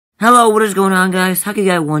Hello, what is going on, guys? Hockey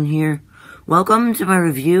Guy 1 here. Welcome to my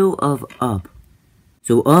review of Up.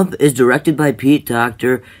 So Up is directed by Pete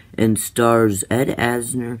Docter and stars Ed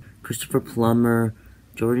Asner, Christopher Plummer,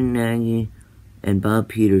 Jordan Nagy, and Bob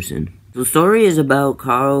Peterson. The story is about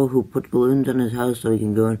Carl, who put balloons on his house so he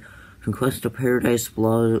can go and conquest the Paradise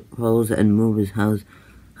Falls and move his house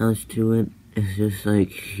to it. It's just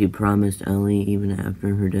like he promised Ellie even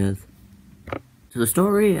after her death. So the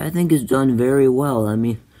story, I think, is done very well.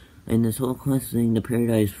 And this whole quest thing, the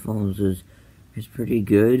Paradise Falls, is pretty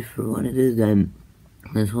good for what it is, and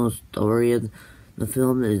this whole story of the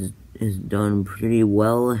film is done pretty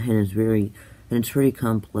well, and it's pretty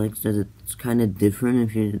complex. As it's kind of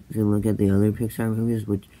different if you look at the other Pixar movies,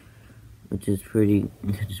 which is pretty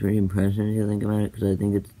impressive if you think about it, because I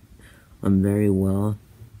think it's done very well,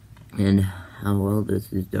 and how well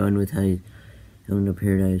this is done with how he's going to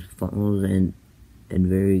Paradise Falls and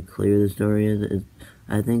very clear the story is.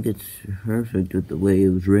 I think it's perfect with the way it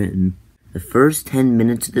was written. The first 10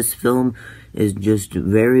 minutes of this film is just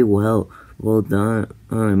very well done.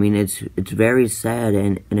 It's very sad,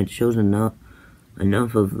 and it shows enough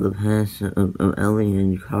of the past of Ellie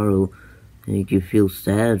and Carl to make you feel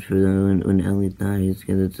sad for them when Ellie dies,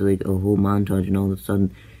 because it's like a whole montage, and all of a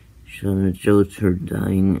sudden it shows her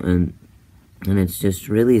dying, and it's just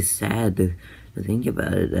really sad to think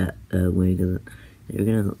about it that way, because you're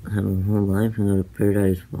gonna have a whole life and go to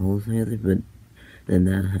Paradise Falls together, but then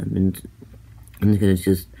that happens, and it's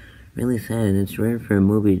just really sad. And it's rare for a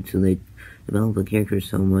movie to develop a character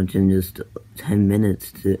so much in just 10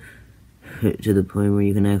 minutes to the point where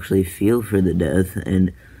you can actually feel for the death,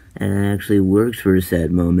 and it actually works for a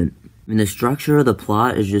sad moment. The structure of the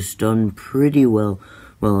plot is just done pretty well.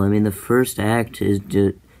 The first act is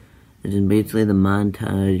basically the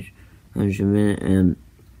montage of it, and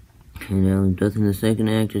the second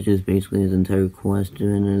act is just basically his entire quest,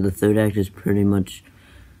 and the third act is pretty much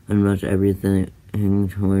everything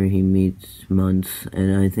where he meets Months,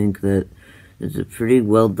 and I think that it's a pretty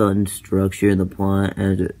well done structure of the plot,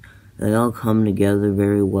 as they all come together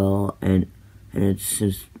very well, and it's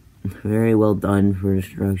just very well done for the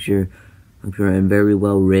structure, and very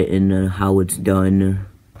well written and how it's done.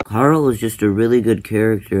 Carl is just a really good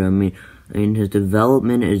character. His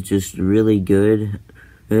development is just really good.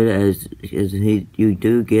 As you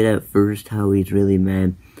do get at first how he's really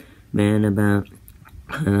mad about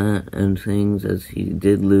and things, as he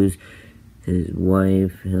did lose his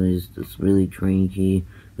wife, and he's just really cranky,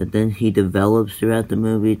 but then he develops throughout the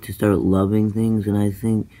movie to start loving things, and I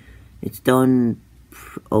think it's done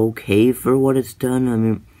okay for what it's done.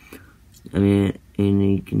 And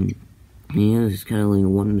he has kind of like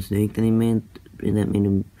one mistake that he made that made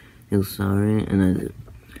him feel sorry, and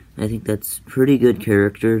I think that's pretty good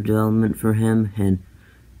character development for him, and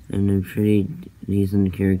a pretty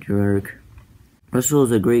decent character arc. Russell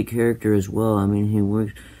is a great character as well. He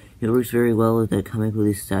works very well with that comic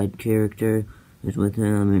relief side character who's with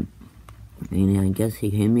him. I guess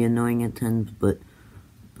he can be annoying at times, but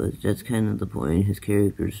that's kind of the point. His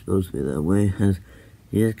character is supposed to be that way, as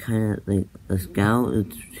he is kind of like a scout,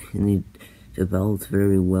 and he develops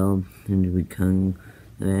very well into becoming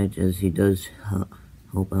that, as he does help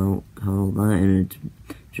out Carl a lot, and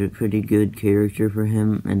it's a pretty good character for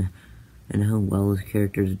him, and how well his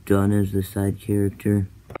character is done as the side character.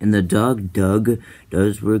 And the dog Doug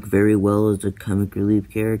does work very well as a comic relief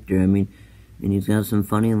character. And he's got some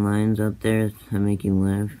funny lines up there that make you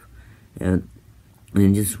laugh, and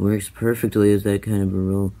it just works perfectly as that kind of a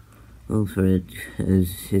role for it, as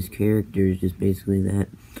his character is just basically that.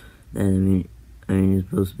 He's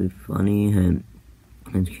supposed to be funny, and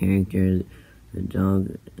his character, the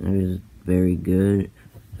dog, is very good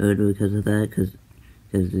because of that, because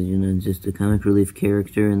it's just a comic relief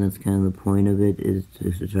character, and that's kind of the point of it, is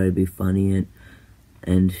to try to be funny,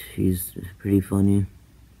 and he's pretty funny.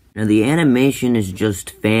 Now the animation is just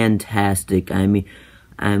fantastic. To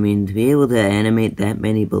be able to animate that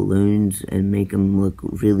many balloons and make them look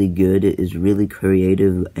really good is really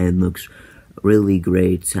creative and looks really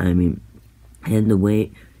great. And the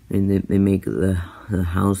way they make the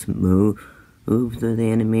house move through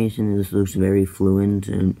the animation, this looks very fluent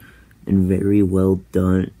and very well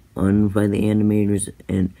done by the animators,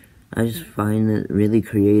 and I just find it really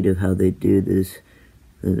creative how they do this,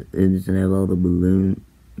 and have all the balloons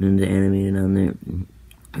animated on there.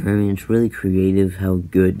 It's really creative how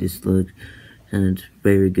good this looks, and it's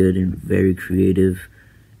very good and very creative,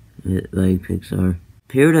 like Pixar.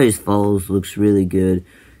 Paradise Falls looks really good,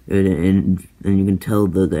 and you can tell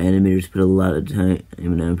that the animators put a lot of time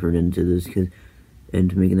and effort into this,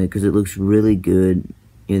 into making that, because it looks really good,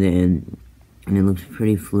 and it looks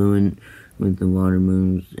pretty fluent with the water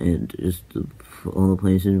moves and just all the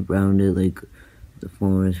places around it, like the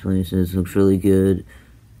forest places, looks really good.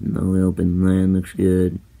 And the open land looks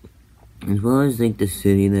good. As well as like the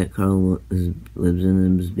city that Carl lives in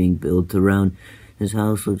and is being built around. His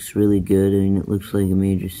house looks really good. I mean, it looks like a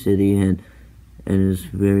major city and is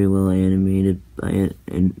very well animated by it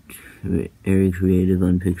and very creative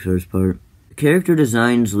on Pixar's part. The character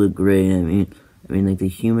designs look great. I mean, like the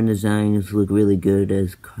human designs look really good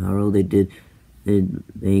as Carl. They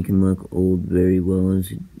make him look old very well, and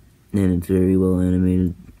it's very well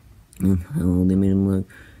animated. And how they made him look,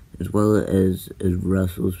 as well as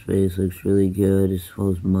Russell's face looks really good, as well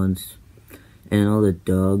as Munt's, and all the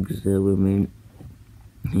dogs that were made.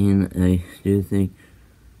 And I do think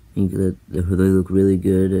that they look really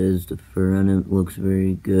good, as the fur on it looks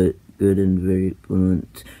very good and very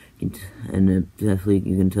fluent. And definitely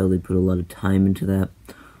you can tell they put a lot of time into that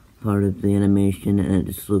part of the animation, and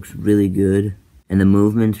it just looks really good. And the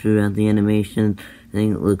movements throughout the animation, I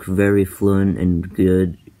think it looks very fluent and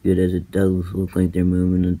good as it does look like they're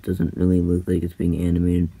moving. It doesn't really look like it's being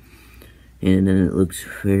animated. And then it looks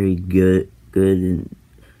very good and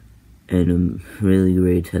really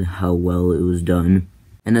great at how well it was done.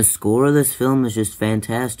 And the score of this film is just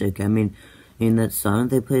fantastic. I mean that song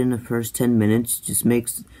they played in the first 10 minutes just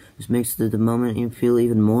makes the moment you feel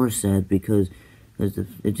even more sad, because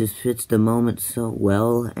it just fits the moment so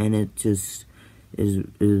well, and it just is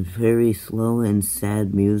very slow and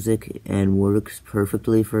sad music and works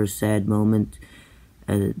perfectly for a sad moment,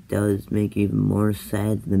 and it does make you even more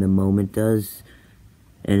sad than the moment does,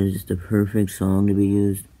 and it's just a perfect song to be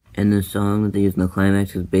used. And the song that they use in the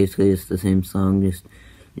climax is basically just the same song,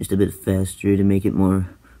 just a bit faster to make it more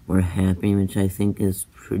happy, which I think is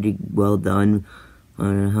pretty well done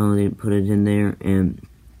on how they put it in there, and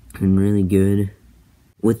really good.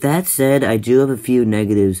 With that said, I do have a few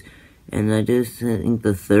negatives, and I just think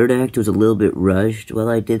the third act was a little bit rushed. Well,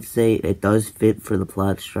 I did say it does fit for the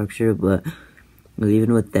plot structure, but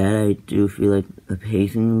even with that, I do feel like the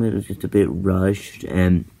pacing was just a bit rushed,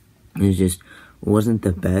 and it just wasn't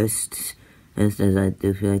the best. As I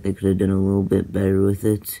do feel like they could have done a little bit better with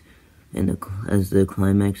it, and as the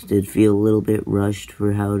climax did feel a little bit rushed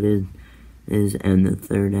for how it is, and the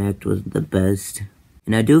third act wasn't the best.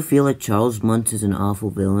 And I do feel like Charles Muntz is an awful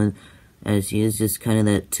villain, as he is just kind of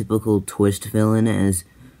that typical twist villain, as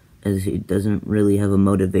he doesn't really have a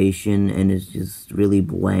motivation and is just really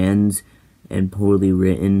bland and poorly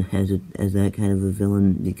written as that kind of a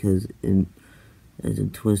villain, because as a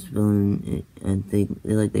twist villain, I think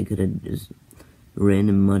they could have just written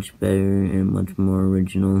him much better and much more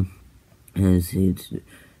original, as he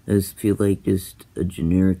does feel like just a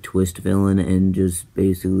generic twist villain and just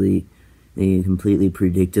basically completely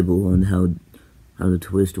predictable on how the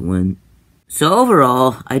twist went. So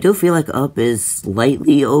overall, I do feel like Up is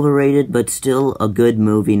slightly overrated, but still a good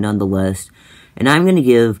movie nonetheless, and I'm gonna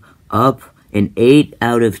give Up an 8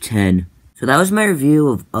 out of 10. So that was my review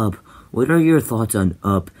of Up. What are your thoughts on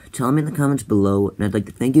Up? Tell me in the comments below, and I'd like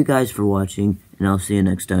to thank you guys for watching, and I'll see you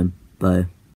next time. Bye.